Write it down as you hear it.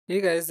Hey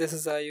guys, this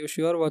is Ayush.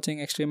 You are watching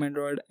Extreme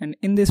Android, and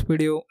in this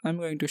video, I'm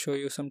going to show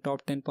you some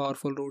top 10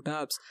 powerful root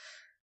apps.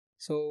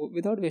 So,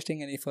 without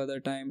wasting any further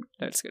time,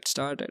 let's get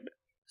started.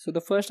 So, the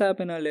first app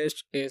in our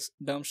list is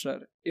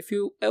Dumpster. If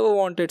you ever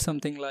wanted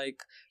something like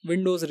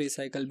Windows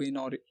Recycle Bin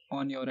or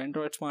on your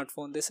Android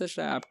smartphone, this is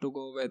the app to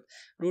go with.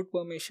 Root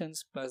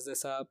permissions plus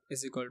this app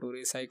is equal to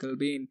Recycle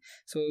Bin.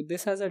 So,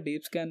 this has a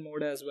deep scan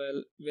mode as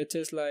well, which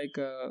is like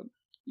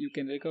you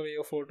can recover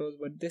your photos,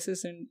 but this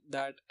isn't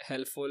that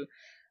helpful.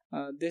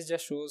 This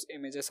just shows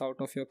images out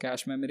of your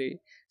cache memory.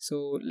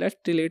 So let's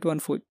delete one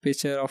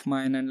picture of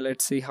mine and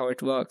let's see how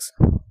it works.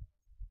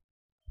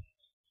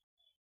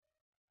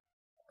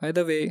 By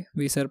the way,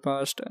 we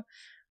surpassed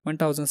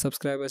 1000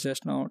 subscribers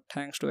just now,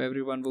 thanks to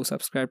everyone who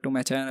subscribed to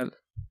my channel.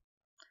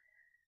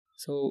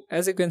 So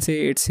as you can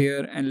see, it's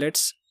here, and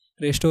let's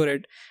restore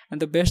it. And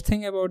the best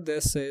thing about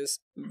this is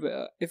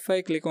if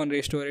I click on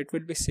restore, it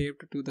will be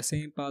saved to the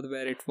same path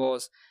where it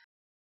was.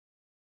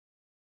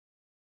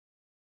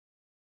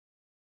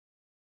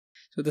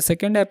 So the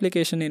second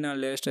application in our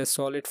list is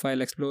Solid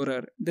File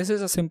Explorer. This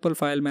is a simple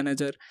file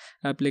manager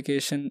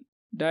application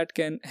that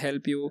can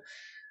help you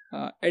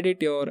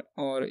edit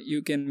or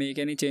you can make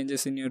any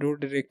changes in your root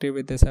directory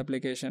with this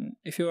application.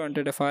 If you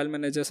wanted a file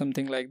manager,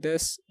 something like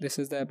this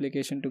is the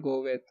application to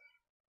go with.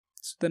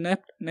 So the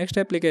next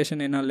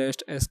application in our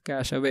list is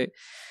CacheAway.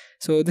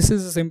 So this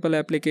is a simple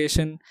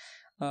application.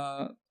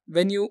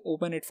 When you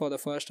open it for the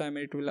first time,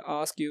 it will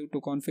ask you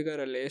to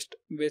configure a list,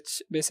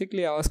 which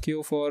basically asks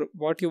you for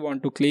what you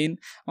want to clean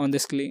on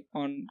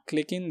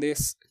clicking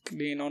this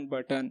clean on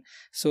button.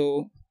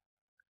 So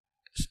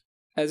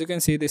as you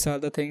can see, these are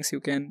the things you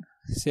can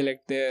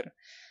select there.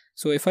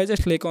 So if I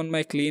just click on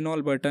my clean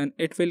all button,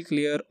 it will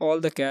clear all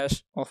the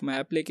cache of my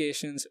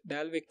applications.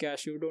 Dalvik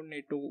cache, you don't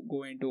need to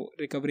go into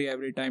recovery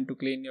every time to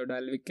clean your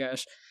Dalvik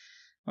cache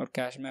or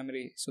cache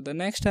memory. So the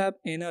next app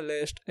in a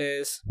list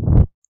is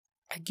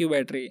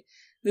Accubattery.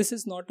 This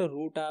is not a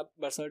root app,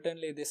 but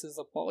certainly this is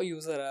a power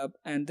user app,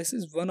 and this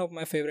is one of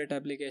my favorite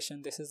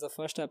applications. This is the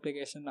first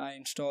application I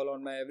install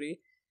on my every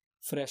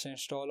fresh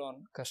install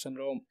on custom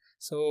ROM.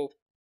 So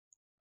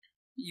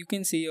you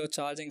can see your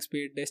charging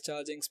speed,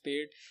 discharging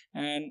speed,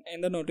 and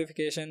in the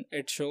notification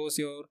it shows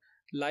your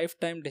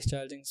lifetime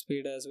discharging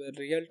speed as well,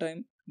 real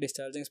time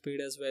discharging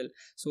speed as well.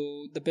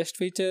 So the best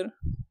feature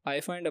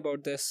I find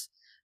about this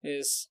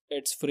is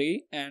it's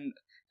free, and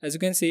as you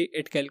can see,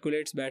 it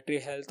calculates battery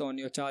health on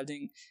your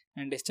charging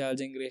and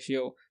discharging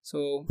ratio.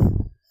 So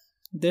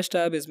this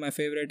tab is my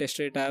favorite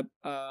straight tab.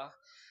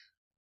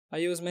 I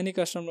use many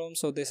custom ROMs,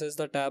 so this is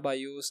the tab I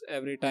use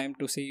every time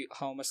to see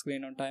how much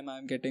screen on time I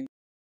am getting.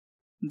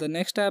 The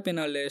next app in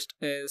our list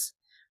is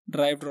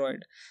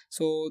DriveDroid.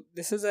 So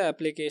this is an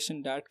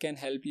application that can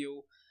help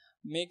you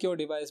make your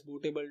device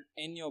bootable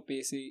in your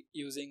PC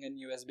using an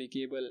USB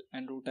cable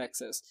and root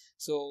access.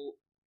 So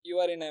you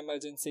are in an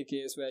emergency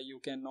case where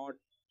you cannot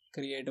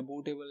create a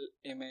bootable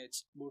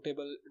image,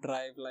 bootable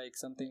drive like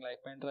something like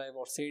pen drive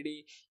or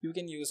CD. You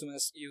can use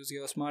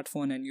your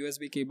smartphone and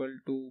USB cable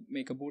to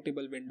make a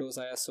bootable Windows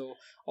ISO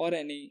or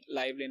any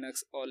live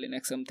Linux or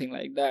Linux, something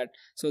like that.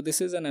 So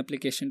this is an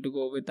application to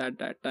go with at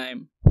that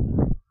time.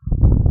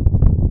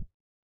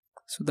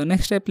 So the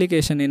next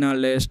application in our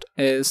list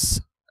is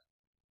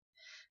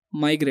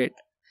Migrate.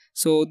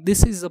 So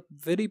this is a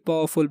very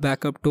powerful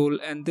backup tool,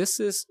 and this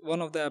is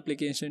one of the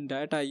applications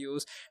that I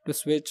use to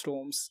switch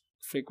ROMs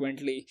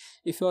frequently.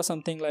 If you are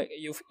something like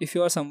if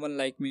you are someone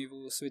like me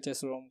who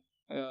switches ROM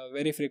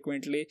very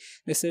frequently,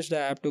 this is the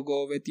app to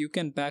go with. You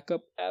can back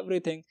up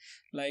everything,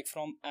 like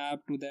from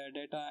app to their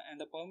data and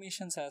the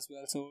permissions as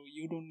well, so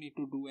you don't need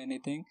to do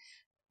anything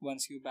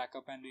once you back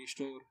up and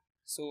restore.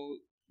 So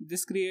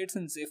this creates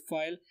a zip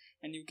file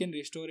and you can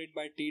restore it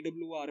by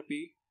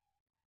twrp.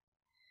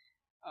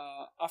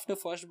 After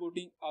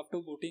booting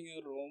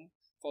your ROM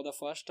for the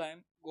first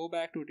time, go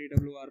back to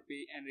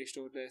twrp and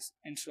restore this.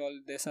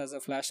 Install this as a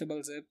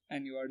flashable zip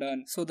and you are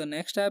done. So the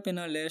next app in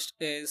our list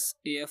is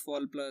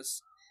AFWall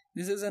Plus.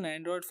 This is an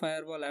Android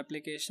firewall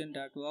application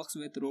that works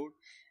with root.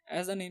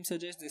 As the name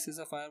suggests, this is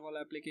a firewall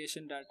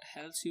application that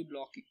helps you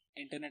block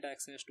internet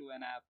access to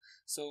an app.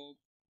 So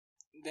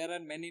there are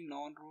many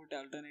non-root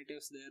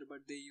alternatives there, but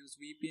they use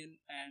VPN,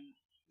 and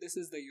this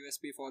is the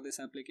USP for this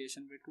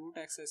application. With root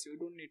access, you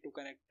don't need to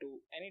connect to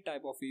any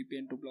type of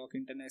VPN to block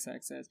internet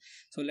access.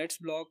 So let's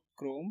block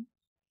Chrome.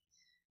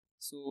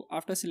 So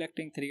after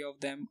selecting 3 of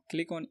them,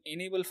 click on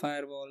enable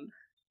firewall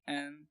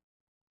and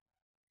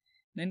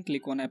then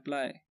click on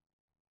apply.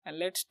 And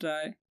let's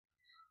try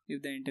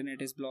if the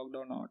internet is blocked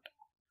or not.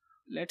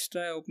 Let's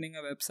try opening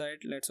a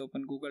website. Let's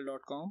open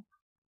google.com.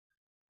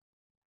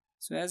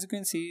 So as you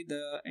can see,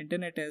 the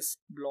internet is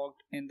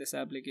blocked in this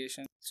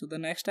application. So the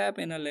next app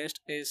in our list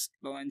is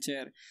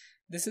Lawnchair.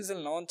 This is a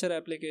launcher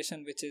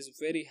application which is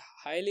very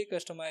highly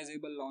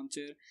customizable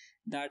launcher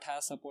that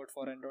has support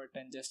for Android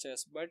 10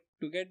 gestures. But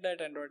to get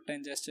that Android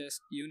 10 gestures,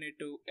 you need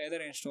to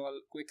either install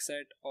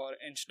Quickset or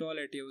install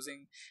it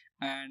using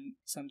and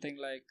something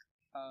like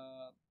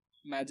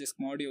magic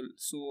module.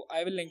 So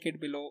I will link it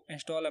below.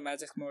 Install a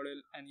magic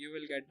module and you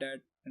will get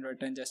that in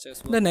return just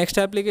as well. The next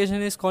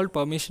application is called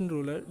permission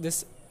ruler.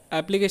 This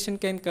application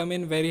can come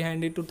in very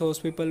handy to those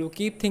people who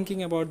keep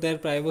thinking about their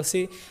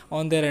privacy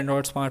on their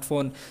Android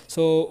smartphone.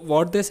 So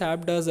what this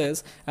app does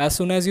is, as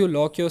soon as you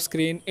lock your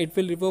screen, it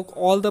will revoke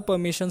all the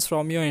permissions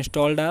from your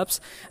installed apps,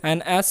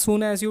 and as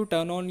soon as you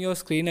turn on your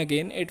screen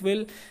again, it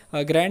will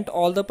grant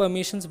all the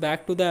permissions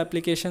back to the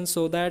application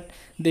so that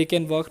they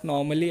can work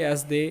normally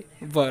as they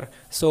were.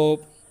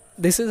 So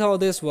this is how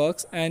this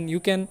works, and you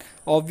can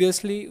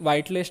obviously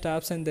whitelist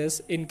apps in this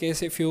in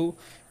case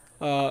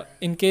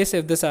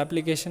if this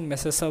application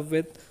messes up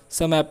with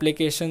some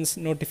applications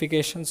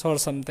notifications or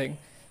something.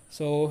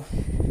 So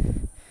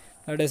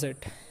that is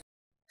it.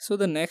 So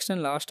the next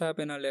and last app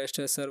in our list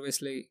is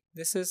Servicely.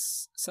 This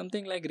is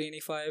something like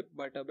Greenify,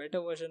 but a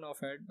better version of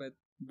it with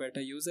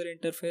better user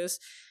interface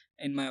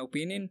in my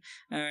opinion.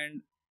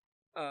 And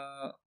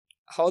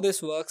how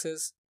this works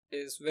is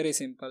very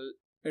simple.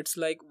 It's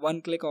like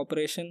one click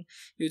operation.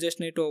 You just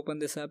need to open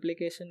this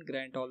application,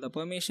 grant all the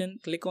permission,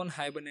 click on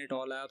hibernate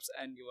all apps,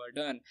 and you are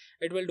done.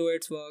 It will do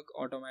its work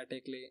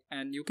automatically.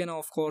 And you can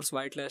of course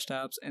whitelist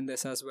apps in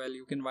this as well.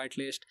 You can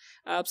whitelist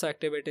apps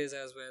activities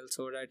as well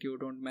so that you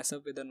don't mess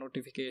up with the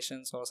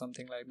notifications or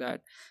something like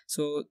that.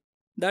 So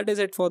that is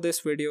it for this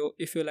video.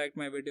 If you liked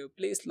my video,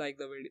 please like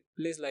the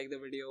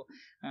video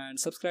and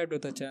subscribe to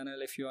the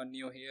channel if you are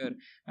new here.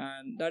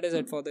 And that is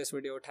it for this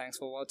video. Thanks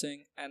for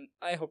watching, and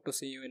I hope to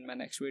see you in my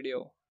next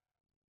video.